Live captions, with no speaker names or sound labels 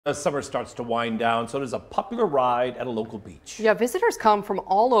As summer starts to wind down, so does a popular ride at a local beach. Yeah, visitors come from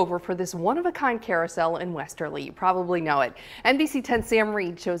all over for this one-of-a-kind carousel in Westerly. You probably know it. NBC 10's Sam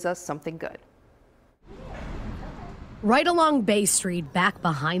Reed shows us something good. Right along Bay Street, back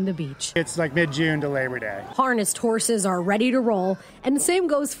behind the beach. It's like mid-June to Labor Day. Harnessed horses are ready to roll, and the same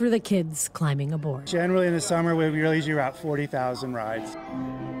goes for the kids climbing aboard. Generally in the summer, we really do about 40,000 rides.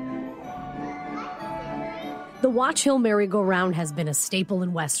 The Watch Hill merry-go-round has been a staple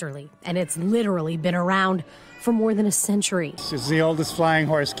in Westerly, and it's literally been around for more than a century. It's the oldest flying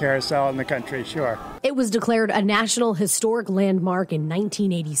horse carousel in the country, sure. It was declared a National Historic Landmark in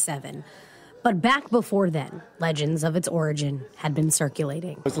 1987. But back before then, legends of its origin had been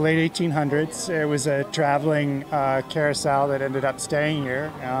circulating. It was the late 1800s. It was a traveling carousel that ended up staying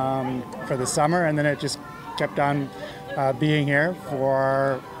here for the summer, and then it just kept on being here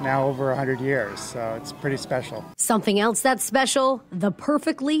for now over 100 years, so it's pretty special. Something else that's special, the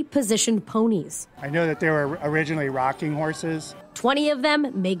perfectly positioned ponies. I know that they were originally rocking horses. 20 of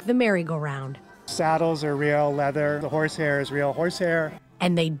them make the merry-go-round. Saddles are real leather, the horsehair is real horsehair.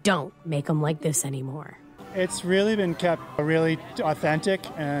 And they don't make them like this anymore. It's really been kept really authentic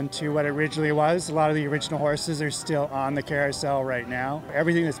and to what it originally was. A lot of the original horses are still on the carousel right now.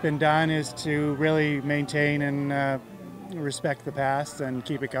 Everything that's been done is to really maintain and respect the past and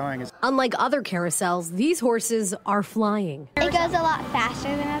keep it going. Unlike other carousels, these horses are flying. It goes a lot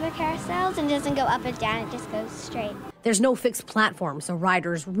faster than other carousels and doesn't go up and down, it just goes straight. There's no fixed platform, so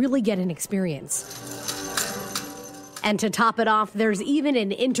riders really get an experience. And to top it off, there's even an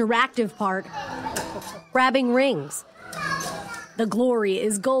interactive part, grabbing rings. The glory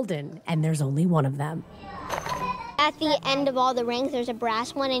is golden, and there's only one of them. At the end of all the rings, there's a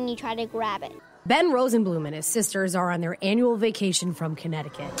brass one, and you try to grab it. Ben Rosenblum and his sisters are on their annual vacation from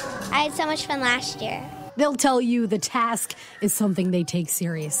Connecticut. I had so much fun last year. They'll tell you the task is something they take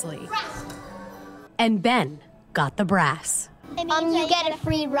seriously. And Ben got the brass. You get a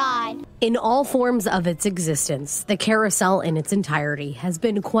free ride. In all forms of its existence, the carousel in its entirety has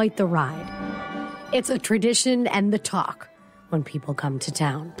been quite the ride. It's a tradition and the talk when people come to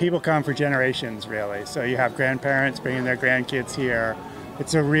town. People come for generations, really. So you have grandparents bringing their grandkids here.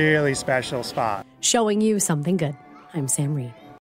 It's a really special spot. Showing you something good. I'm Sam Reed.